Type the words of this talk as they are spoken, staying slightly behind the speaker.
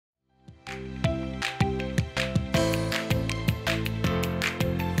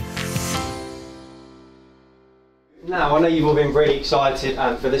Now, I know you've all been really excited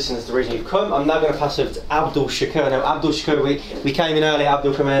for this, and it's the reason you've come. I'm now going to pass over to Abdul Shakur. Now, Abdul Shakur, we came in early,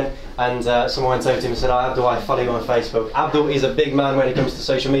 Abdul came in, and someone went over to him and said, "Hi, Abdul, I follow you on Facebook." Abdul is a big man when it comes to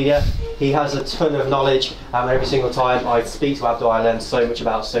social media. He has a ton of knowledge, and every single time I speak to Abdul, I learn so much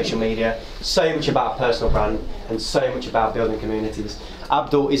about social media, so much about personal brand, and so much about building communities.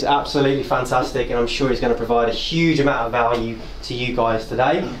 Abdul is absolutely fantastic, and I'm sure he's going to provide a huge amount of value to you guys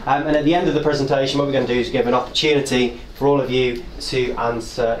today. And at the end of the presentation, what we're going to do is give an opportunity for all of you to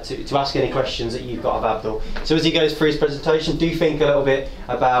answer, to ask any questions that you've got of Abdul. So as he goes through his presentation, do think a little bit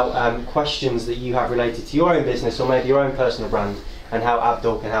about questions that you have related to your own business or maybe your own personal brand, and how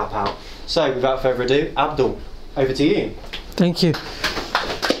Abdul can help out. So without further ado, Abdul, over to you. Thank you.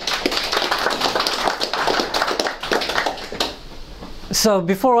 So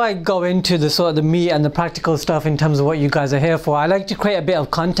before I go into the sort of the meat and the practical stuff in terms of what you guys are here for, I like to create a bit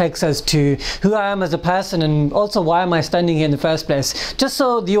of context as to who I am as a person, and also why am I standing here in the first place, just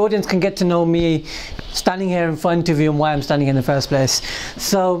so the audience can get to know me standing here in front of you and why I'm standing here in the first place.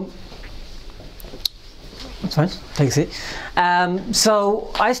 So that's fine, take a seat. So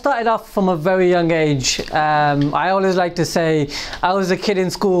I started off from a very young age. I always like to say I was a kid in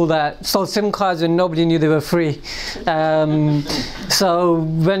school that sold SIM cards and nobody knew they were free. So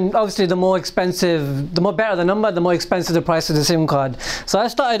when obviously the more expensive, the more better the number, the more expensive the price of the SIM card. So I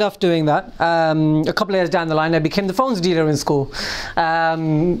started off doing that. A couple of years down the line, I became the phones dealer in school.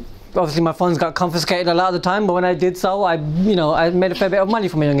 Obviously my phones got confiscated a lot of the time, but when I did so, I made a fair bit of money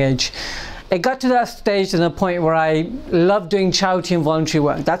from a young age. It got to that stage and a point where I love doing charity and voluntary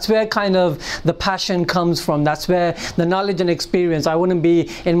work. That's where kind of the passion comes from. That's where the knowledge and experience. I wouldn't be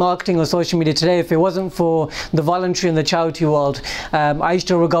in marketing or social media today if it wasn't for the voluntary and the charity world. I used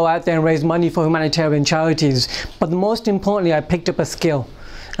to go out there and raise money for humanitarian charities. But most importantly, I picked up a skill.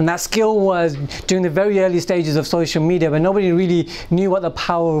 And that skill was during the very early stages of social media, when nobody really knew what the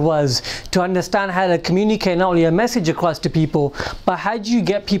power was, to understand how to communicate not only a message across to people, but how do you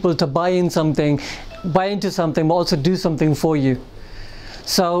get people to buy into something, but also do something for you.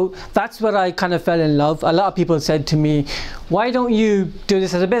 So that's where I kind of fell in love. A lot of people said to me, "Why don't you do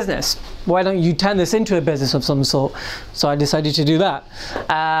this as a business? Why don't you turn this into a business of some sort?" So I decided to do that.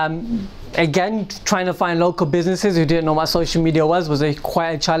 Again, trying to find local businesses who didn't know what social media was quite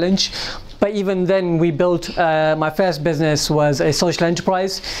a challenge. But even then, we built, my first business was a social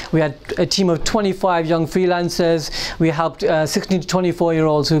enterprise. We had a team of 25 young freelancers. We helped 16 to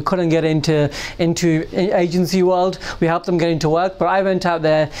 24-year-olds who couldn't get into agency world. We helped them get into work, but I went out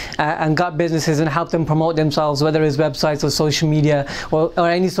there and got businesses and helped them promote themselves, whether it's websites or social media or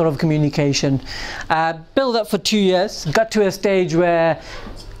any sort of communication. Built up for 2 years, got to a stage where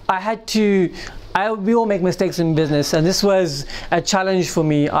we all make mistakes in business, and this was a challenge for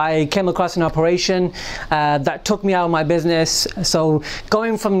me. I came across an operation that took me out of my business. So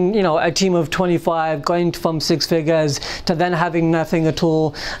going from a team of 25, going from 6 figures to then having nothing at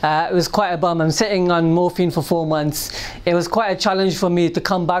all, it was quite a bum. I'm sitting on morphine for 4 months. It was quite a challenge for me to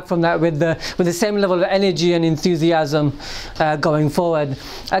come back from that with the same level of energy and enthusiasm going forward.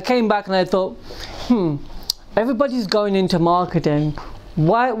 I came back and I thought, everybody's going into marketing.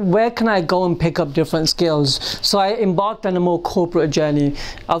 Where can I go and pick up different skills? So I embarked on a more corporate journey.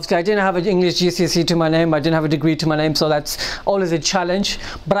 Obviously, I didn't have an English GCSE to my name. I didn't have a degree to my name, so that's always a challenge.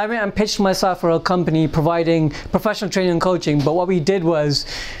 But I went and pitched myself for a company providing professional training and coaching. But what we did was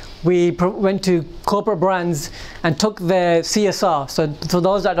we went to corporate brands and took their CSR. So for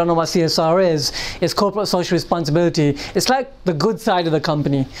those that don't know what CSR is, it's corporate social responsibility. It's like the good side of the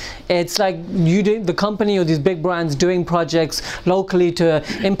company. It's like the company or these big brands doing projects locally to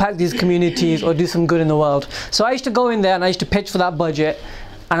impact these communities or do some good in the world. So I used to go in there and I used to pitch for that budget.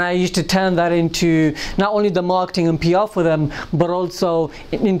 And I used to turn that into not only the marketing and PR for them, but also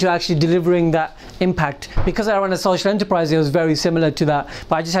into actually delivering that impact. Because I run a social enterprise, it was very similar to that,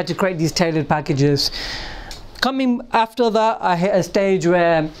 but I just had to create these tailored packages. Coming after that, I hit a stage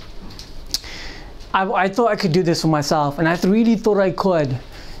where I thought I could do this for myself, and I really thought I could.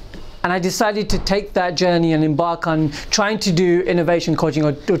 And I decided to take that journey and embark on trying to do innovation coaching,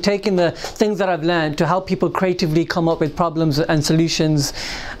 or taking the things that I've learned to help people creatively come up with problems and solutions.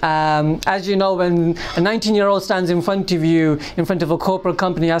 As you know, when a 19-year-old stands in front of you, in front of a corporate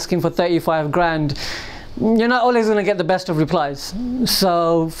company asking for 35 grand, you're not always going to get the best of replies.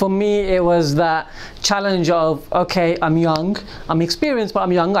 So for me, it was that challenge of, okay, I'm young, I'm experienced, but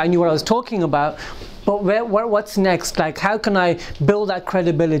I'm young, I knew what I was talking about. But what's next? Like, how can I build that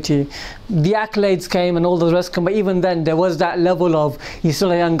credibility? The accolades came and all the rest came, but even then there was that level of, he's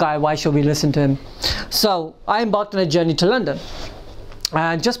still a young guy, why should we listen to him? So I embarked on a journey to London.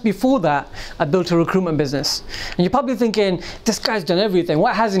 And just before that, I built a recruitment business. And you're probably thinking, this guy's done everything,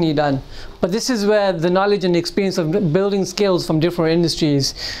 what hasn't he done? But this is where the knowledge and experience of building skills from different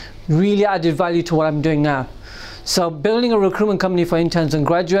industries really added value to what I'm doing now. So building a recruitment company for interns and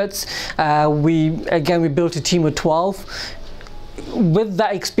graduates, we built a team of 12. With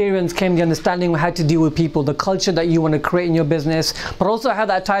that experience came the understanding of how to deal with people, the culture that you want to create in your business, but also how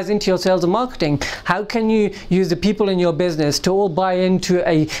that ties into your sales and marketing. How can you use the people in your business to all buy into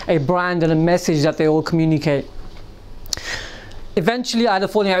a brand and a message that they all communicate? Eventually, I had a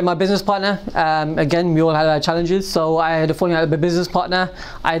falling out with my business partner. Again, we all had our challenges, so I had a falling out with my business partner.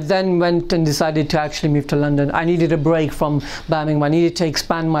 I then went and decided to actually move to London. I needed a break from Birmingham. I needed to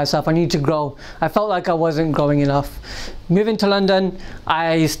expand myself. I needed to grow. I felt like I wasn't growing enough. Moving to London,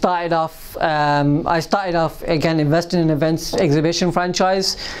 I started off again investing in events exhibition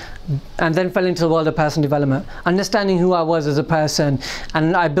franchise, and then fell into the world of personal development, understanding who I was as a person,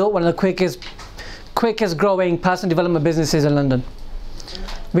 and I built one of the quickest growing personal development businesses in London.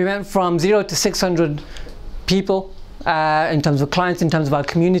 We went from 0 to 600 people in terms of clients, in terms of our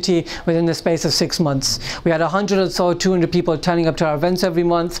community, within the space of 6 months. We had 100 or so, 200 people turning up to our events every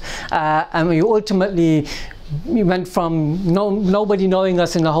month, and we went from nobody knowing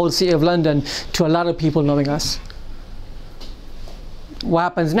us in the whole city of London to a lot of people knowing us. What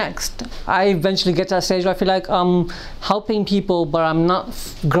happens next? I eventually get to that stage where I feel like I'm helping people, but I'm not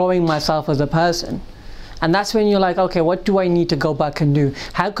growing myself as a person. And that's when you're like, okay, what do I need to go back and do?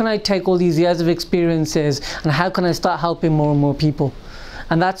 How can I take all these years of experiences and how can I start helping more and more people?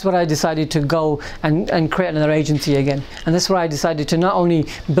 And that's what I decided to go and create another agency again. And that's where I decided to not only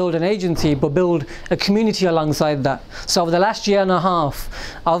build an agency, but build a community alongside that. So over the last year and a half,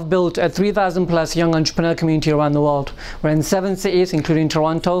 I've built a 3,000 plus young entrepreneur community around the world. We're in 7 cities, including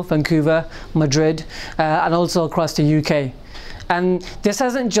Toronto, Vancouver, Madrid, and also across the UK. And this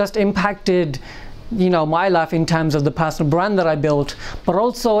hasn't just impacted my life in terms of the personal brand that I built, but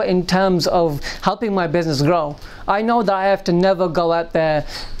also in terms of helping my business grow. I know that I have to never go out there,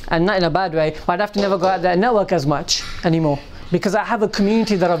 and not in a bad way, but I'd have to never go out there and network as much anymore, because I have a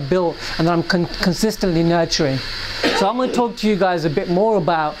community that I've built and that I'm consistently nurturing. So I'm going to talk to you guys a bit more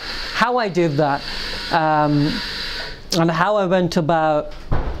about how I did that, and how I went about,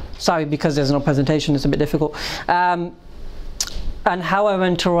 sorry, because there's no presentation, it's a bit difficult, and how I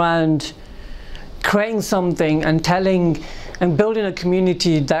went around creating something and telling and building a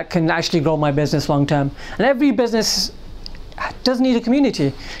community that can actually grow my business long term. And every business does need a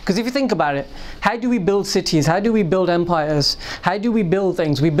community, because if you think about it, how do we build cities? How do we build empires? How do we build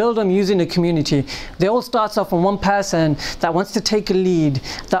things? We build them using a community. They all start off from one person that wants to take a lead,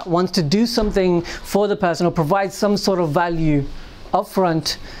 that wants to do something for the person or provide some sort of value up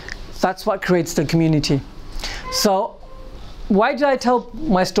front. That's what creates the community. So why did I tell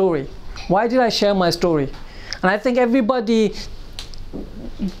my story? Why did I share my story? And I think everybody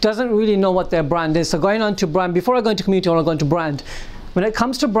doesn't really know what their brand is. So going on to brand, before I go into community, I want to go into brand. When it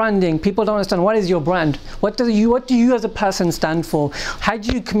comes to branding, people don't understand, what is your brand? What do you as a person stand for? How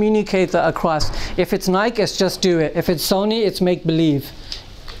do you communicate that across? If it's Nike, it's just do it. If it's Sony, it's make believe.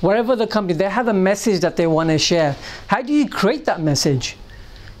 Wherever the company, they have a message that they want to share. How do you create that message?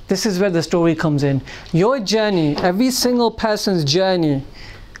 This is where the story comes in. Your journey, every single person's journey,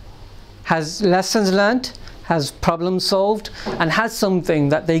 has lessons learned, has problems solved, and has something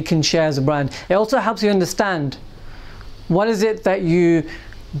that they can share as a brand. It also helps you understand what is it that you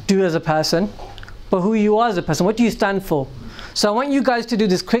do as a person, but who you are as a person, what do you stand for. So I want you guys to do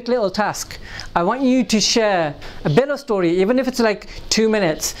this quick little task. I want you to share a bit of story, even if it's like 2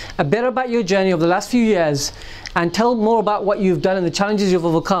 minutes, a bit about your journey over the last few years, and tell more about what you've done and the challenges you've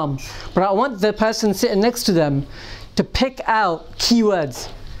overcome. But I want the person sitting next to them to pick out keywords.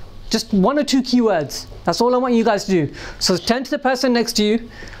 Just 1 or 2 keywords. That's all I want you guys to do. So turn to the person next to you,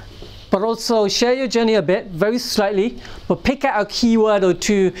 but also share your journey a bit, very slightly, but pick out a keyword or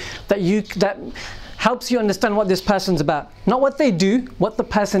 2 that helps you understand what this person's about. Not what they do, what the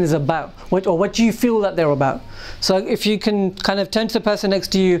person is about, what you feel that they're about. So if you can kind of turn to the person next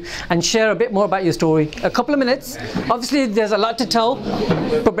to you and share a bit more about your story. A couple of minutes. Obviously there's a lot to tell,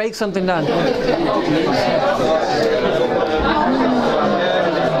 but break something down.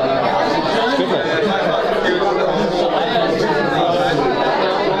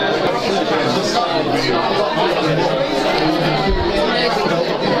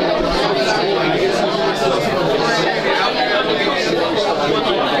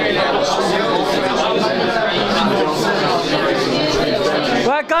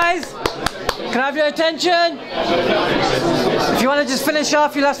 Right guys, can I have your attention? If you want to just finish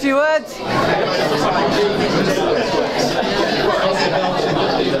off your last few words.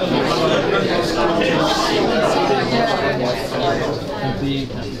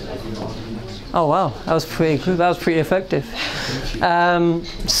 Oh wow, that was pretty cool. That was pretty effective.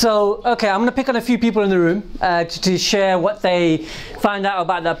 So, okay, I'm going to pick on a few people in the room to share what they find out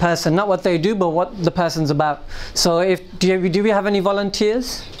about that person. Not what they do, but what the person's about. So, do we have any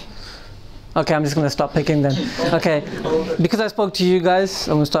volunteers? Okay, I'm just going to stop picking then. Okay, because I spoke to you guys,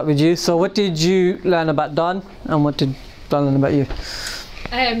 I'm going to start with you. So, what did you learn about Don, and what did Don learn about you?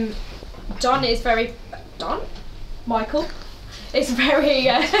 Don is very... Michael? It's very...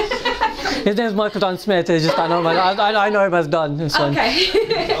 His name is Michael Don Smith. It's just I know him as Don. Okay.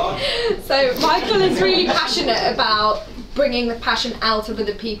 So Michael is really passionate about bringing the passion out of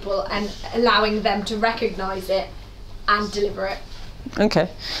other people and allowing them to recognise it and deliver it. Okay.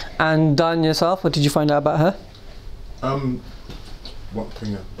 And Don, yourself, what did you find out about her? One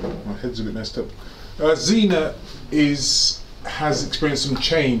thing, my head's a bit messed up. Zena has experienced some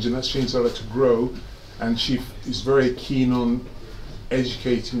change, and that's changed her to grow, and she is very keen on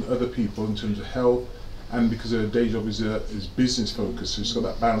educating other people in terms of health, and because her day job is business focused, so she's got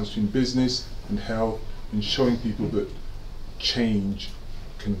that balance between business and health, and showing people that change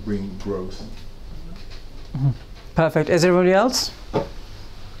can bring growth. Mm-hmm. Perfect. Is there anybody else?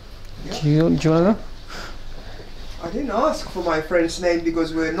 Yeah. Do you want to go? I didn't ask for my friend's name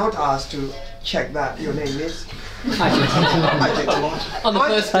because we're not asked to check that your name is. Ajit. On the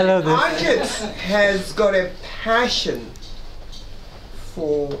first I love this. Ajit has got a passion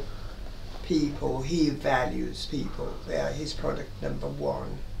for people. He values people. They are his product number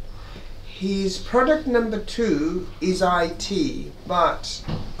one. His product number two is IT, but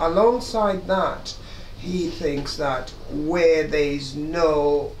alongside that, he thinks that where there is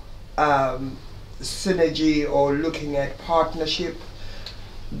no synergy or looking at partnership,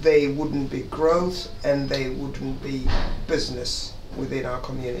 there wouldn't be growth and there wouldn't be business within our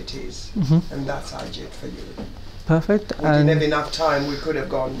communities. Mm-hmm. And that's Ajit for you. Perfect. We didn't have enough time, we could have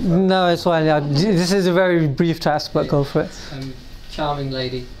gone further. No, it's fine. This is a very brief task, but go for it. Charming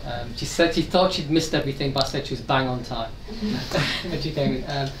lady. She said she thought she'd missed everything, but I said she was bang on time when she came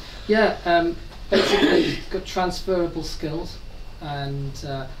in. Basically got transferable skills, and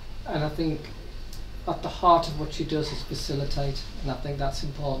I think at the heart of what she does is facilitate, and I think that's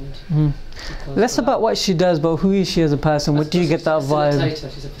important. Mm. Less about what she does, but who is she as a person? What do you get that vibe?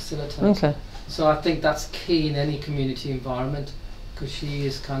 She's a facilitator. Okay. So I think that's key in any community environment, because she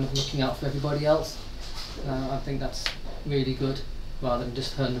is kind of looking out for everybody else. I think that's really good, rather than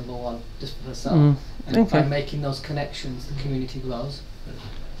just her number one, just for herself. Mm. And by making those connections, the community grows.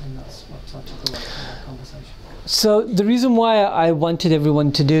 And that's what I took away from that conversation. So the reason why I wanted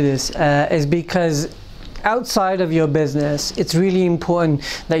everyone to do this is because outside of your business, it's really important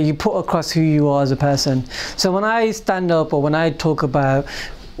that you put across who you are as a person. So when I stand up or when I talk about,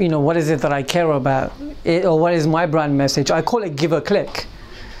 you know, what is it that I care about, or what is my brand message, I call it Give a Click.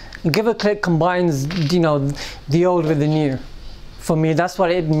 Give a Click combines, you know, the old with the new. For me, that's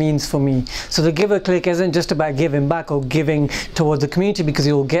what it means for me. So the Give a Click isn't just about giving back or giving towards the community because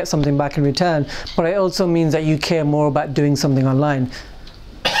you'll get something back in return, but it also means that you care more about doing something online.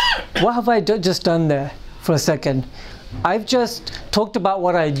 What have I just done there for a second? I've just talked about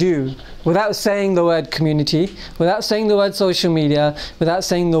what I do without saying the word community, without saying the word social media, without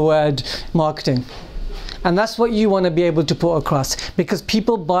saying the word marketing. And that's what you want to be able to put across, because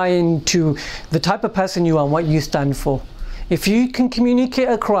people buy into the type of person you are and what you stand for. If you can communicate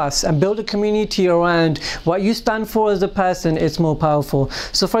across and build a community around what you stand for as a person, it's more powerful.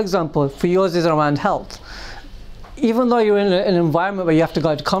 So for example, for yours is around health. Even though you're in an environment where you have to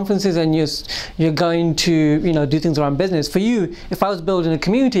go to conferences and you're going to, you know, do things around business, for you, if I was building a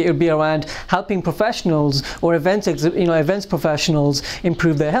community, it would be around helping professionals or events professionals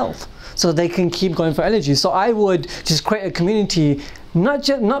improve their health so they can keep going for energy. So I would just create a community,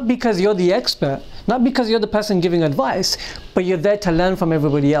 not because you're the expert, not because you're the person giving advice, but you're there to learn from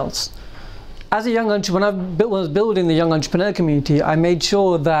everybody else. As a young entrepreneur, when I was building the young entrepreneur community, I made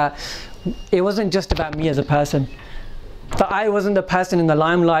sure that it wasn't just about me as a person. That I wasn't the person in the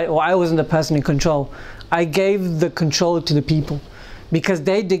limelight, or I wasn't the person in control. I gave the control to the people because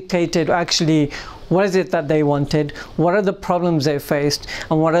they dictated actually what is it that they wanted, what are the problems they faced,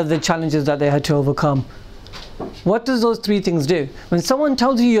 and what are the challenges that they had to overcome. What does those three things do? When someone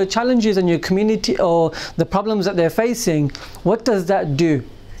tells you your challenges and your community or the problems that they're facing, what does that do?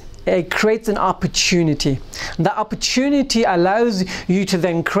 It creates an opportunity. And that opportunity allows you to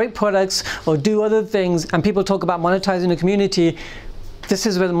then create products or do other things. And people talk about monetizing the community. This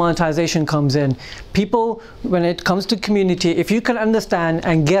is where the monetization comes in. People, when it comes to community, if you can understand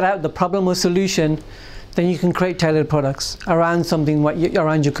and get out the problem or solution, then you can create tailored products around something,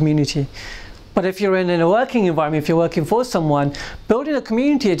 around your community. But if you're in a working environment, if you're working for someone, building a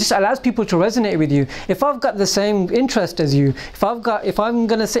community, it just allows people to resonate with you. If I've got the same interest as you, if I'm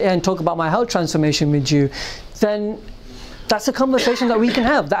going to sit here and talk about my health transformation with you, then that's a conversation that we can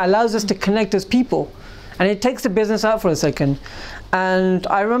have that allows us to connect as people. And it takes the business out for a second. And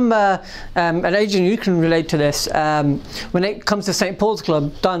I remember, and Adrian, you can relate to this, when it comes to St. Paul's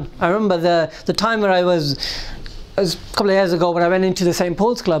Club, I remember the time where it was a couple of years ago when I went into the St.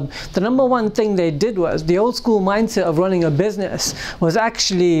 Paul's Club, the number one thing they did was, the old school mindset of running a business was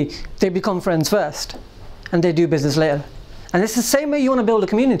actually, they become friends first and they do business later. And it's the same way you want to build a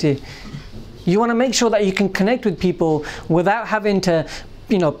community. You want to make sure that you can connect with people without having to,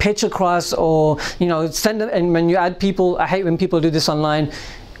 you know, pitch across or, you know, send them. And when you add people, I hate when people do this online.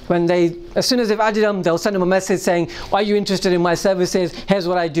 When as soon as they've added them, they'll send them a message saying, are you interested in my services? Here's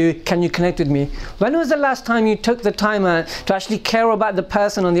what I do. Can you connect with me? When was the last time you took the time to actually care about the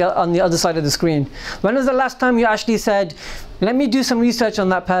person on the other side of the screen? When was the last time you actually said, let me do some research on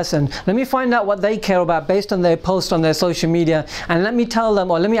that person. Let me find out what they care about based on their post on their social media, and let me tell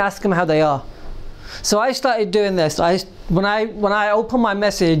them, or let me ask them how they are. So I started doing this. When I open my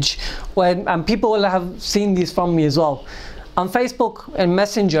message, and people will have seen these from me as well, on Facebook and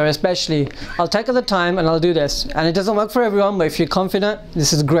Messenger especially, I'll take the time and I'll do this. And it doesn't work for everyone, but if you're confident,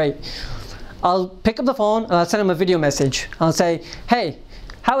 this is great. I'll pick up the phone and I'll send them a video message. I'll say, hey,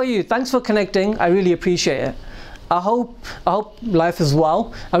 how are you? Thanks for connecting. I really appreciate it. I hope life is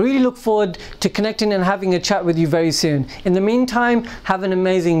well. I really look forward to connecting and having a chat with you very soon. In the meantime, have an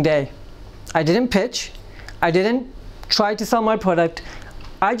amazing day. I didn't pitch. I didn't try to sell my product.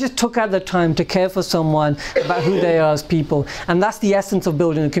 I just took out the time to care for someone about who they are as people. And that's the essence of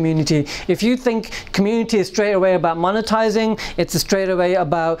building a community. If you think community is straight away about monetizing, it's straight away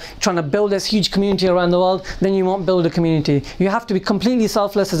about trying to build this huge community around the world, then you won't build a community. You have to be completely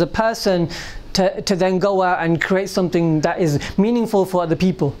selfless as a person to then go out and create something that is meaningful for other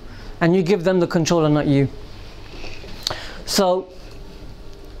people. And you give them the control and not you. So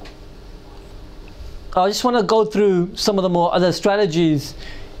I just want to go through some of the more other strategies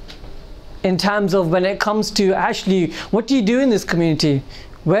in terms of when it comes to actually, what do you do in this community?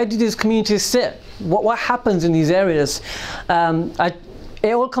 Where do these communities sit? What happens in these areas?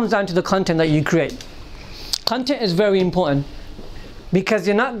 It all comes down to the content that you create. Content is very important, because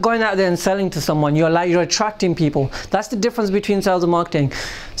you're not going out there and selling to someone, you're attracting people. That's the difference between sales and marketing.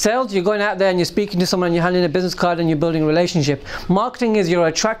 Sales, you're going out there and you're speaking to someone, you're handing a business card and you're building a relationship. Marketing is you're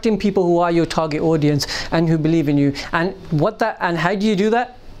attracting people who are your target audience and who believe in you. And how do you do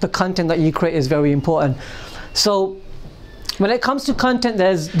that? The content that you create is very important. So when it comes to content,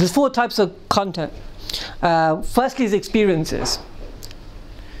 there's 4 types of content. Firstly is experiences.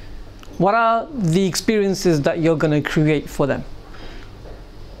 What are the experiences that you're going to create for them?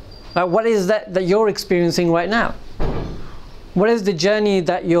 What is that you're experiencing right now? What is the journey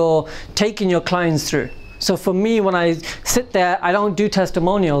that you're taking your clients through? So for me, when I sit there, I don't do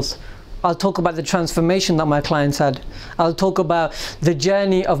testimonials. I'll talk about the transformation that my clients had. I'll talk about the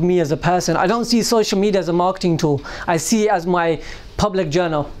journey of me as a person. I don't see social media as a marketing tool. I see it as my public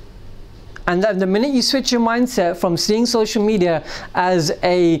journal. And then the minute you switch your mindset from seeing social media as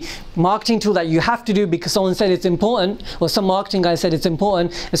a marketing tool that you have to do because someone said it's important, or some marketing guy said it's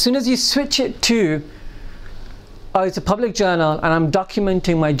important, as soon as you switch it to, oh, it's a public journal and I'm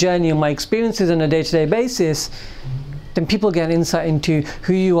documenting my journey and my experiences on a day-to-day basis, then people get insight into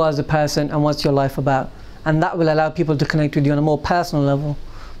who you are as a person and what's your life about. And that will allow people to connect with you on a more personal level.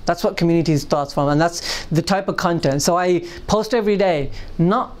 That's what community starts from, and that's the type of content. So I post every day,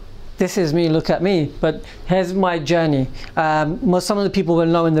 not this is me, look at me, but here's my journey. Some of the people will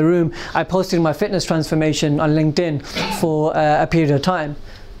know in the room, I posted my fitness transformation on LinkedIn for a period of time.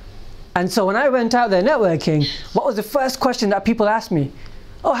 And so when I went out there networking, what was the first question that people asked me?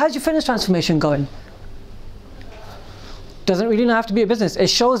 Oh, how's your fitness transformation going? Doesn't really have to be a business. It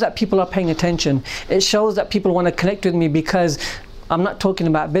shows that people are paying attention. It shows that people want to connect with me because I'm not talking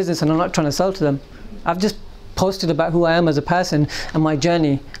about business and I'm not trying to sell to them. I've just posted about who I am as a person and my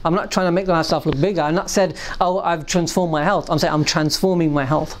journey. I'm not trying to make myself look bigger. I'm not said, oh, I've transformed my health. I'm saying I'm transforming my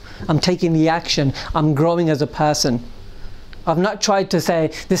health. I'm taking the action. I'm growing as a person. I've not tried to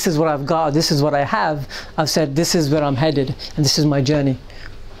say, this is what I've got, or this is what I have. I've said, this is where I'm headed, and this is my journey.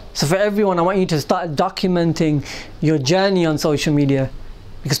 So for everyone, I want you to start documenting your journey on social media,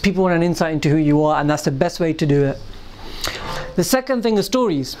 because people want an insight into who you are, and that's the best way to do it. The second thing is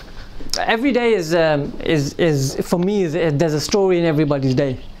stories. Every day is for me, there's a story in everybody's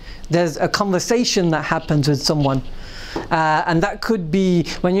day. There's a conversation that happens with someone. And that could be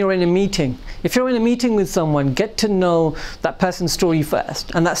when you're in a meeting. If you're in a meeting with someone, get to know that person's story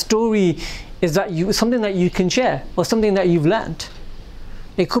first. And that story is that something that you can share or something that you've learned.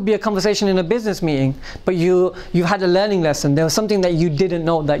 It could be a conversation in a business meeting, but you've had a learning lesson. There was something that you didn't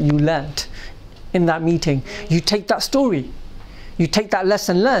know that you learned in that meeting. You take that story, you take that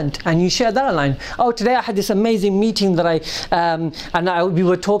lesson learned, and you share that online. Oh, today I had this amazing meeting that we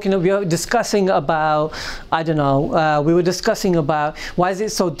were discussing about, I don't know, we were discussing about why is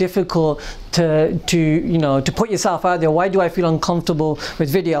it so difficult to put yourself out there? Why do I feel uncomfortable with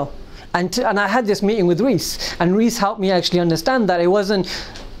video? And I had this meeting with Reese, and Reese helped me actually understand that it wasn't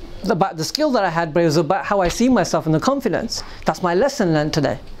about the skill that I had, but it was about how I see myself and the confidence. That's my lesson learned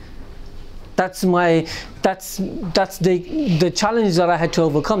today. That's the challenge that I had to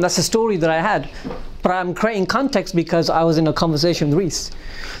overcome. That's the story that I had. But I'm creating context because I was in a conversation with Reese.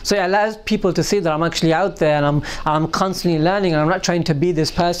 So it allows people to see that I'm actually out there, and I'm constantly learning, and I'm not trying to be this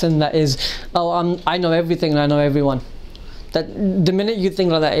person that is, I know everything and I know everyone. That the minute you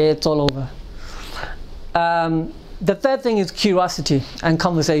think like that, it's all over. The third thing is curiosity and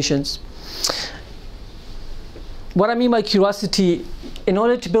conversations. What I mean by curiosity, in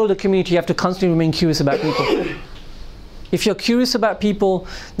order to build a community, you have to constantly remain curious about people. If you're curious about people,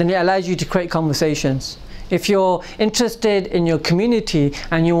 then it allows you to create conversations. If you're interested in your community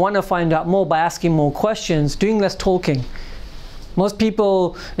and you want to find out more by asking more questions, doing less talking. Most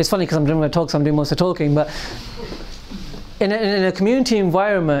people, it's funny because I'm doing my talks, I'm doing most of the talking, but in a community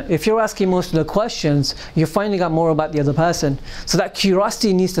environment, if you're asking most of the questions, you're finding out more about the other person. So that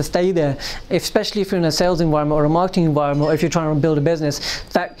curiosity needs to stay there, especially if you're in a sales environment or a marketing environment, or if you're trying to build a business.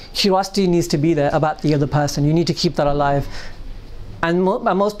 That curiosity needs to be there about the other person. You need to keep that alive. And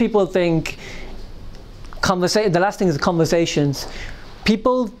most people think, the last thing is conversations.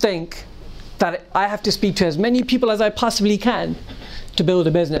 People think that I have to speak to as many people as I possibly can to build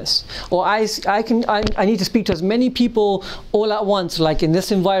a business, or I need to speak to as many people all at once, like in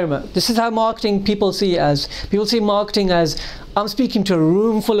this environment. This is how marketing people see it as. People see marketing as, I'm speaking to a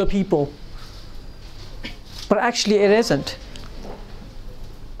room full of people. But actually it isn't.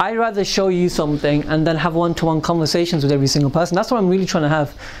 I'd rather show you something and then have one-to-one conversations with every single person. That's what I'm really trying to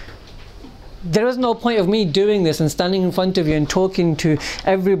have. There is no point of me doing this and standing in front of you and talking to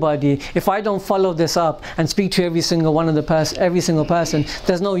everybody if I don't follow this up and speak to every single person.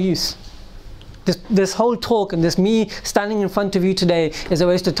 There's no use. This whole talk and this me standing in front of you today is a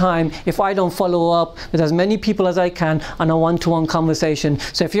waste of time if I don't follow up with as many people as I can on a one-to-one conversation.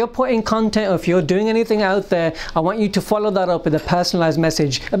 So if you're putting content, or if you're doing anything out there, I want you to follow that up with a personalized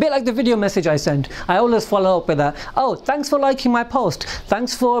message. A bit like the video message I send. I always follow up with that. Oh, thanks for liking my post.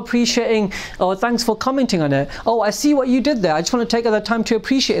 Thanks for appreciating, or thanks for commenting on it. Oh, I see what you did there. I just want to take the time to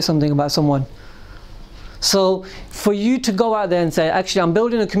appreciate something about someone. So for you to go out there and say, actually I'm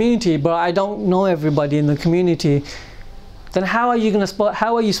building a community, but I don't know everybody in the community, then how are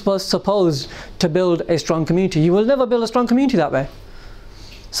you supposed to build a strong community? You will never build a strong community that way.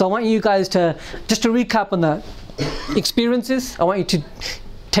 So I want you guys to, just to recap on that, experiences, I want you to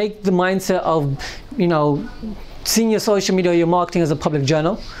take the mindset of, seeing your social media or your marketing as a public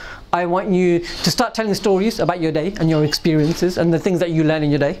journal. I want you to start telling stories about your day and your experiences and the things that you learn in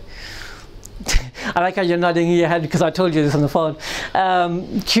your day. I like how you're nodding your head because I told you this on the phone.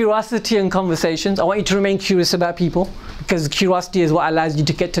 Curiosity and conversations. I want you to remain curious about people, because curiosity is what allows you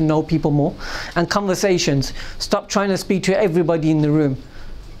to get to know people more. And conversations. Stop trying to speak to everybody in the room.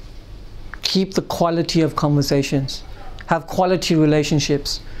 Keep the quality of conversations. Have quality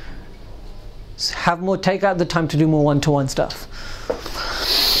relationships. Take out the time to do more one-to-one stuff.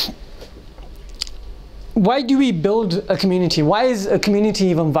 Why do we build a community? Why is a community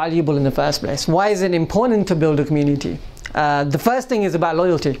even valuable in the first place? Why is it important to build a community? The first thing is about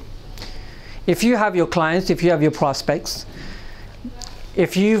loyalty. If you have your clients, if you have your prospects,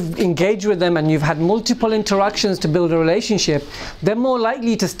 if you've engaged with them and you've had multiple interactions to build a relationship, they're more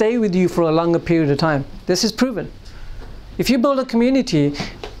likely to stay with you for a longer period of time. This is proven. If you build a community,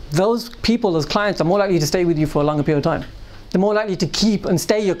 those people, those clients, are more likely to stay with you for a longer period of time. They're more likely to keep and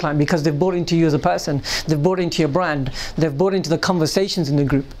stay your client because they've bought into you as a person, they've bought into your brand, they've bought into the conversations in the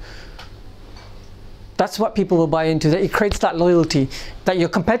group. That's what people will buy into. It creates that loyalty that your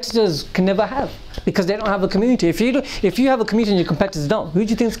competitors can never have because they don't have a community. If you have a community and your competitors don't, who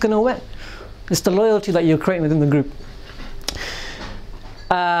do you think is going to win? It's the loyalty that you're creating within the group.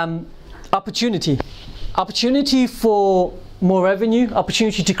 Opportunity. Opportunity for more revenue,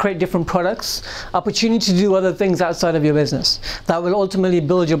 opportunity to create different products, opportunity to do other things outside of your business that will ultimately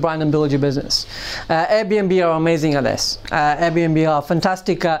build your brand and build your business. Airbnb are amazing at this. Airbnb are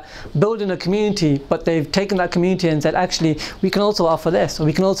fantastic at building a community, but they've taken that community and said, actually, we can also offer this, or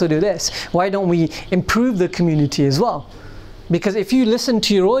we can also do this. Why don't we improve the community as well? Because if you listen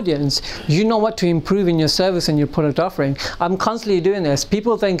to your audience, you know what to improve in your service and your product offering. I'm constantly doing this.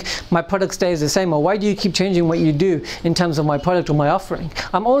 People think my product stays the same, or why do you keep changing what you do in terms of my product or my offering?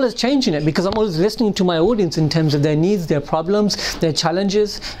 I'm always changing it because I'm always listening to my audience in terms of their needs, their problems, their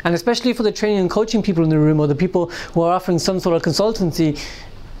challenges, and especially for the training and coaching people in the room, or the people who are offering some sort of consultancy,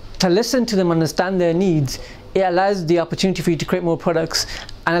 to listen to them, understand their needs. It allows the opportunity for you to create more products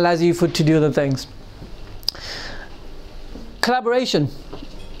and allows you to do other things. Collaboration.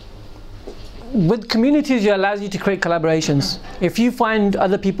 With communities, it allows you to create collaborations. If you find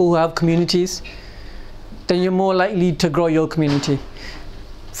other people who have communities, then you're more likely to grow your community.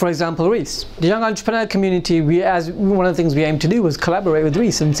 For example, Reese. The young entrepreneur community, one of the things we aim to do was collaborate with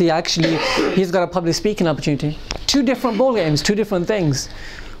Reese and see actually he's got a public speaking opportunity. 2 different ball games, 2 different things.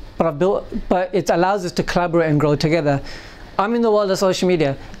 But it allows us to collaborate and grow together. I'm in the world of social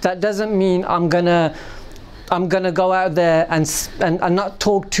media. That doesn't mean I'm gonna go out there and not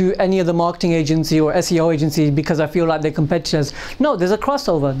talk to any of the marketing agency or SEO agency because I feel like they're competitors. No, there's a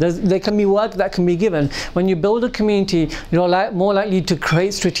crossover. There can be work that can be given. When you build a community, you're more likely to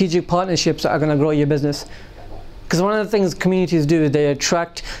create strategic partnerships that are going to grow your business. Because one of the things communities do is they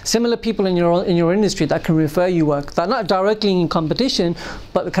attract similar people in your industry that can refer you work. They're not directly in competition,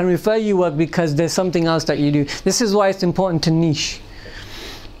 but can refer you work because there's something else that you do. This is why it's important to niche.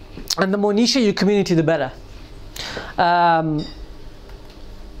 And the more niche your community, the better. How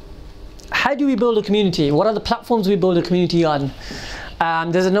do we build a community? What are the platforms we build a community on?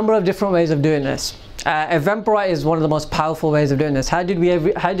 There's a number of different ways of doing this. Eventbrite is one of the most powerful ways of doing this. How did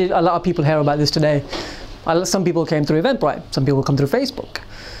a lot of people hear about this today? Some people came through Eventbrite, some people come through Facebook,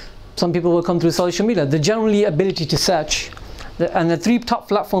 some people will come through social media. The generally ability to search. And the 3 top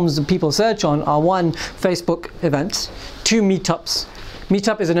platforms that people search on are 1, Facebook events, 2, meetups.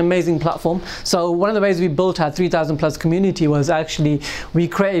 Meetup is an amazing platform. So one of the ways we built our 3,000 plus community was actually we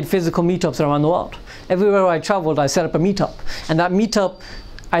created physical meetups around the world. Everywhere I traveled, I set up a meetup. And that meetup,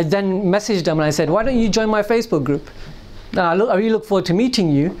 I then messaged them and I said, why don't you join my Facebook group? I really look forward to meeting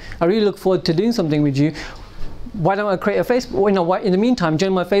you. I really look forward to doing something with you. Why don't I create a Facebook, in the meantime,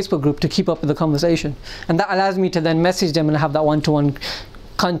 join my Facebook group to keep up with the conversation. And that allows me to then message them and have that one-to-one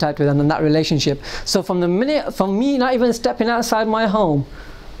contact with them and that relationship. So from me not even stepping outside my home,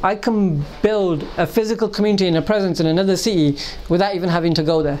 I can build a physical community and a presence in another city without even having to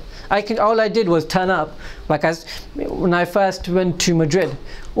go there. All I did was turn up. When I first went to Madrid,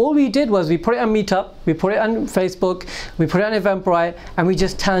 all we did was we put it on Meetup, we put it on Facebook, we put it on Eventbrite, and we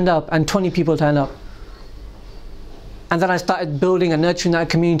just turned up, and 20 people turned up. And then I started building and nurturing that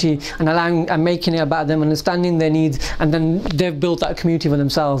community and making it about them, understanding their needs, and then they've built that community for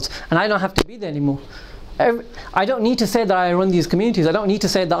themselves. And I don't have to be there anymore. I don't need to say that I run these communities. I don't need to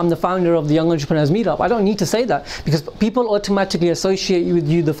say that I'm the founder of the Young Entrepreneurs Meetup. I don't need to say that because people automatically associate you with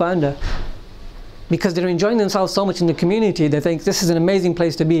you, the founder. Because they're enjoying themselves so much in the community, they think this is an amazing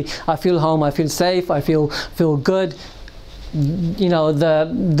place to be. I feel home, I feel safe, I feel good.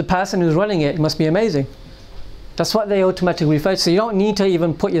 The person who's running it must be amazing. That's what they automatically refer to. So you don't need to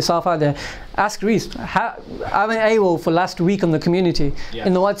even put yourself out there. Ask Reese. I'm an AWOL for last week on the community. Yeah.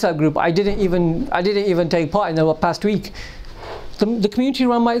 In the WhatsApp group, I didn't even take part in the past week. The community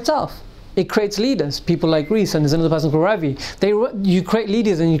run by itself. It creates leaders, people like Reese, and there's another person called Ravi. You create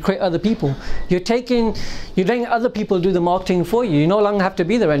leaders and you create other people. You're letting other people do the marketing for you. You no longer have to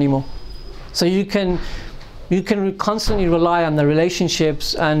be there anymore. So you can constantly rely on the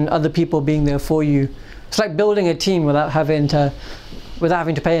relationships and other people being there for you. It's like building a team without having to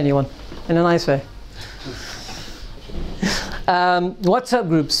pay anyone, in a nice way. WhatsApp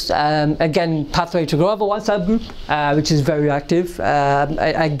groups, again, Pathway to Grow. I have a WhatsApp group, which is very active.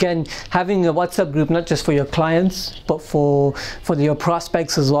 Again, having a WhatsApp group not just for your clients, but for your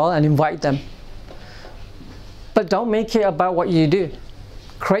prospects as well, and invite them. But don't make it about what you do.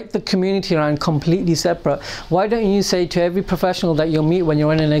 Create the community around completely separate. Why don't you say to every professional that you'll meet when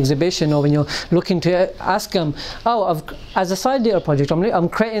you're in an exhibition or when you're looking to ask them, as a side data project, I'm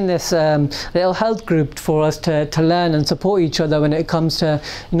creating this little health group for us to learn and support each other when it comes to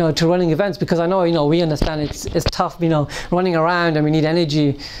to running events, because I know we understand it's tough running around and we need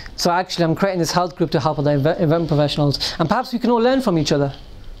energy. So actually I'm creating this health group to help other event professionals, and perhaps we can all learn from each other.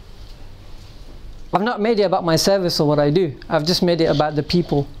 I've not made it about my service or what I do. I've just made it about the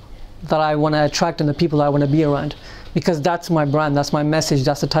people that I want to attract and the people that I want to be around. Because that's my brand, that's my message,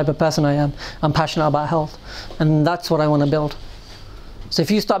 that's the type of person I am. I'm passionate about health. And that's what I want to build. So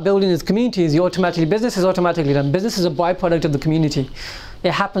if you start building these communities, business is automatically done. Business is a byproduct of the community.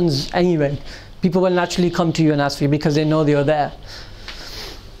 It happens anyway. People will naturally come to you and ask for you because they know you're there.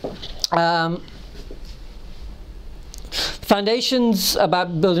 Foundations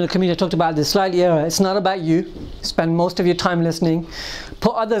about building a community, I talked about this slightly earlier. It's not about you. Spend most of your time listening.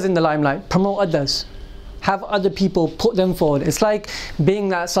 Put others in the limelight. Promote others. Have other people, put them forward. It's like being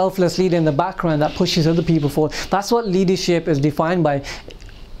that selfless leader in the background that pushes other people forward. That's what leadership is defined by.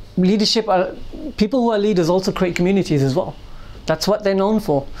 Leadership, people who are leaders also create communities as well. That's what they're known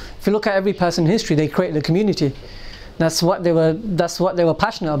for. If you look at every person in history, they created a community. That's what they were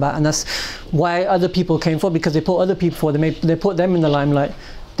passionate about, and that's why other people came forward, because they put other people forward. They put them in the limelight.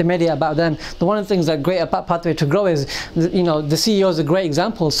 They made it about them. One of the things that great about Pathway to Grow is, you know, the CEO is a great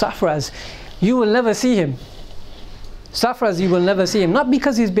example. Safraz, you will never see him. Safraz, you will never see him. Not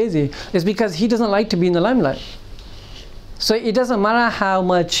because he's busy. It's because he doesn't like to be in the limelight. So it doesn't matter how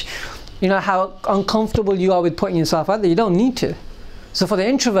much, you know, how uncomfortable you are with putting yourself out there. You don't need to. So for the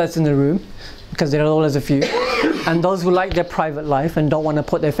introverts in the room, because there are always a few, and those who like their private life and don't want to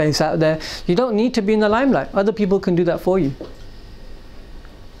put their face out there, you don't need to be in the limelight. Other people can do that for you.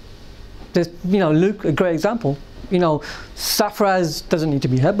 There's, you know, Luke, a great example. You know, Safraz doesn't need to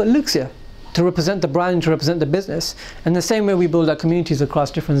be here, but Luke's here to represent the brand, to represent the business. And the same way we build our communities across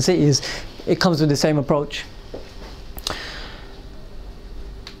different cities, it comes with the same approach.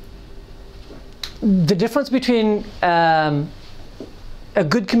 The difference between a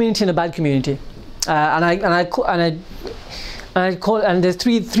good community and a bad community, and there's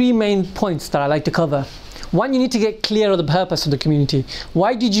three main points that I like to cover. One, you need to get clear of the purpose of the community.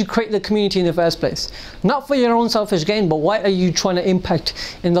 Why did you create the community in the first place? Not for your own selfish gain, but why are you trying to impact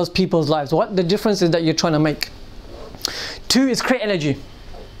in those people's lives? What the difference is that you're trying to make. Two is create energy.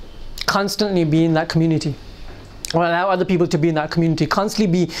 Constantly be in that community, or allow other people to be in that community.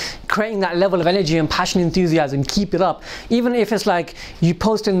 Constantly be creating that level of energy and passion, enthusiasm. Keep it up. Even if it's like you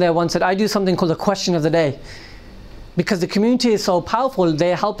post in there once that I do something called the question of the day. Because the community is so powerful,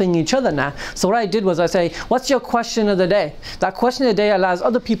 they're helping each other now. So what I did was I say, what's your question of the day? That question of the day allows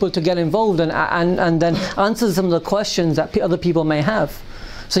other people to get involved and then answer some of the questions that other people may have.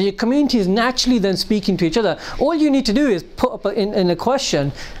 So your community is naturally then speaking to each other. All you need to do is put up in a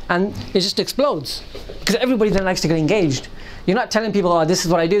question and it just explodes. Because everybody then likes to get engaged. You're not telling people, oh, this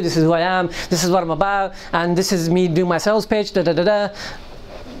is what I do, this is who I am, this is what I'm about, and this is me doing my sales pitch, da da da da.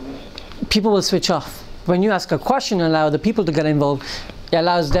 People will switch off. When you ask a question and allow the people to get involved, it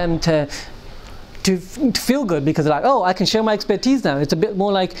allows them to feel good, because they're like, oh, I can share my expertise now. It's a bit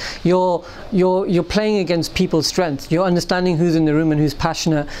more like you're playing against people's strengths. You're understanding who's in the room and who's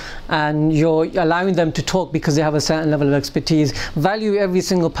passionate, and you're allowing them to talk because they have a certain level of expertise. Value every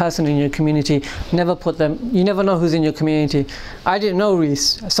single person in your community. Never put them, you never know who's in your community. I didn't know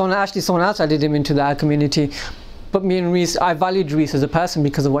Reese. Someone else added him into our community. But me and Reese, I valued Reese as a person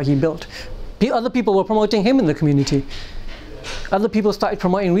because of what he built. Other people were promoting him in the community. Other people started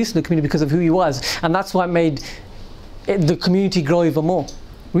promoting Reese in the community because of who he was, and that's what made the community grow even more.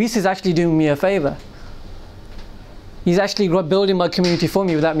 Reese is actually doing me a favor. He's actually building my community for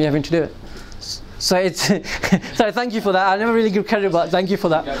me without me having to do it. So it's so thank you for that. I never really give credit, but thank you for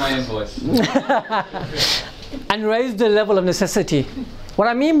that. Get my invoice. And raise the level of necessity. What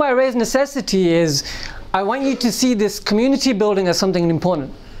I mean by raise necessity is I want you to see this community building as something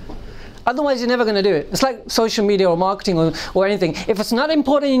important. Otherwise, you're never going to do it. It's like social media or marketing or anything. If it's not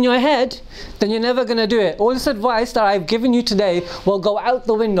important in your head, then you're never going to do it. All this advice that I've given you today will go out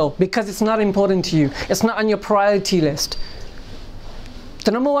the window because it's not important to you. It's not on your priority list. The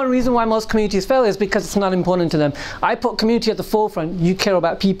number one reason why most communities fail is because it's not important to them. I put community at the forefront. You care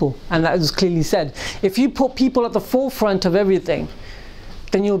about people, and that is clearly said. If you put people at the forefront of everything,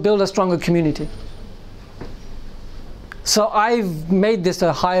 then you'll build a stronger community. So I've made this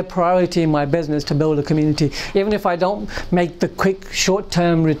a higher priority in my business to build a community, even if I don't make the quick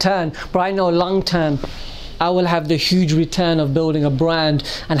short-term return, but I know long-term I will have the huge return of building a brand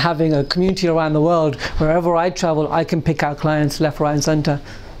and having a community around the world. Wherever I travel, I can pick out clients left, right and center.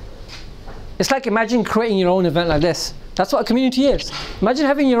 It's like, imagine creating your own event like this. That's what a community is. Imagine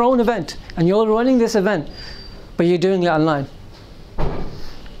having your own event and you're running this event, but you're doing it online.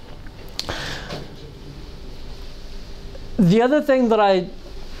 The other thing that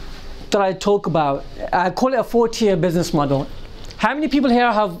I talk about, I call it a 4-tier business model. How many people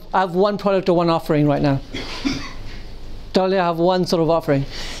here have one product or one offering right now? They only have one sort of offering.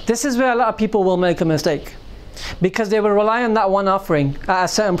 This is where a lot of people will make a mistake, because they will rely on that one offering at a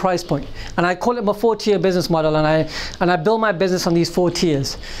certain price point. And I call it my 4-tier business model, and I build my business on these 4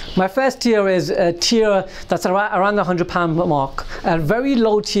 tiers. My first tier is a tier that's around the £100 mark. A very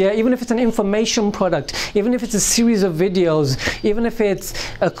low tier, even if it's an information product, even if it's a series of videos, even if it's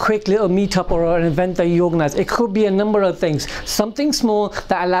a quick little meetup or an event that you organize. It could be a number of things. Something small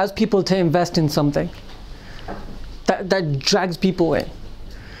that allows people to invest in something. that drags people in.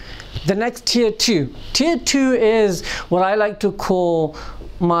 The next tier 2. Tier 2 is what I like to call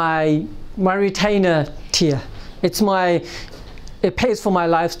my retainer tier. It pays for my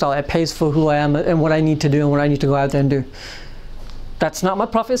lifestyle, it pays for who I am and what I need to do and what I need to go out there and do. That's not my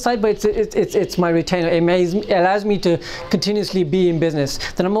profit side, but it's my retainer. It allows me to continuously be in business.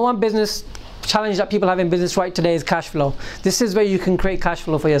 The number one business challenge that people have in business right today is cash flow. This is where you can create cash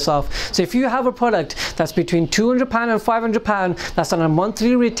flow for yourself. So if you have a product that's between £200 and £500, that's on a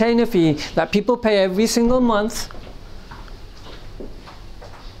monthly retainer fee that people pay every single month,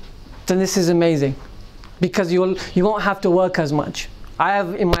 then this is amazing, because you won't have to work as much.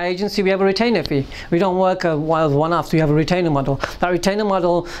 In my agency, we have a retainer fee. We don't work one-offs, we have a retainer model. That retainer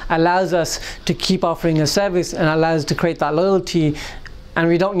model allows us to keep offering a service and allows us to create that loyalty, and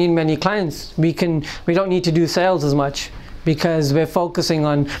we don't need many clients. We don't need to do sales as much because we're focusing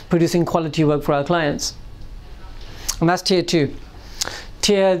on producing quality work for our clients. And that's tier 2.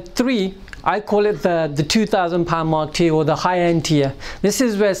 Tier 3, I call it the £2,000 mark tier, or the high-end tier. This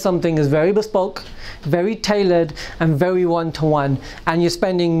is where something is very bespoke, very tailored, and very one-to-one, and you're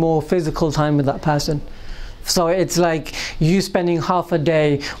spending more physical time with that person. So it's like you spending half a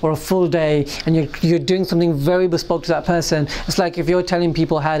day or a full day, and you're doing something very bespoke to that person. It's like if you're telling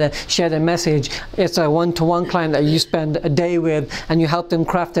people how to share their message, it's a one-to-one client that you spend a day with, and you help them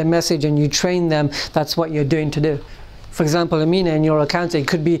craft their message and you train them. That's what you're doing to do. For example, Amina, in your account, it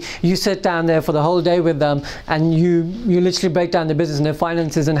could be you sit down there for the whole day with them and you literally break down their business and their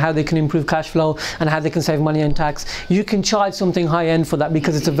finances and how they can improve cash flow and how they can save money and tax. You can charge something high-end for that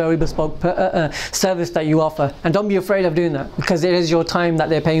because it's a very bespoke service that you offer. And don't be afraid of doing that, because it is your time that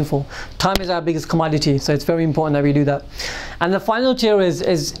they're paying for. Time is our biggest commodity, so it's very important that we do that. And the final tier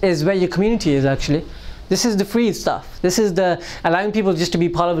is where your community is actually. This is the free stuff. This is the allowing people just to be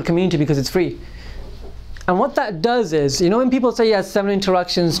part of the community because it's free. And what that does is, you know, when people say you have 7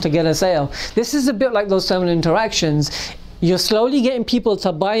 interactions to get a sale, this is a bit like those 7 interactions. You're slowly getting people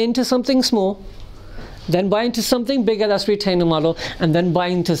to buy into something small, then buy into something bigger, that's retainer model, and then buy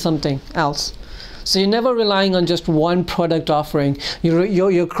into something else. So you're never relying on just one product offering.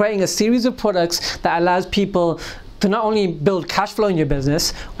 You're creating a series of products that allows people to not only build cash flow in your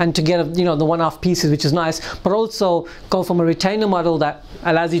business and to get, you know, the one-off pieces, which is nice, but also go from a retainer model that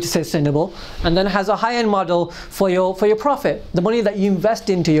allows you to stay sustainable, and then has a high-end model for your profit, the money that you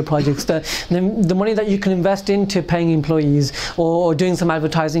invest into your projects, the money that you can invest into paying employees or doing some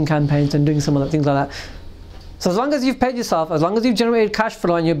advertising campaigns and doing some other things like that. So as long as you've paid yourself, as long as you've generated cash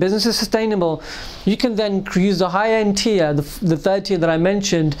flow and your business is sustainable, you can then use the high-end tier, the third tier that I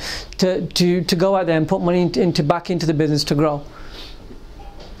mentioned, to go out there and put money back into the business to grow.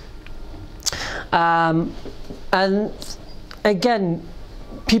 And again,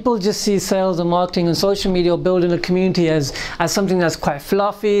 people just see sales and marketing and social media, building a community as something that's quite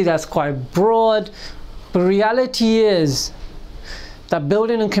fluffy, that's quite broad. But reality is that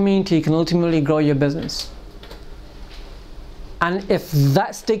building a community can ultimately grow your business. And if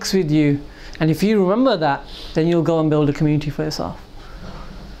that sticks with you, and if you remember that, then you'll go and build a community for yourself.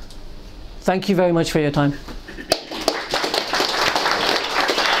 Thank you very much for your time.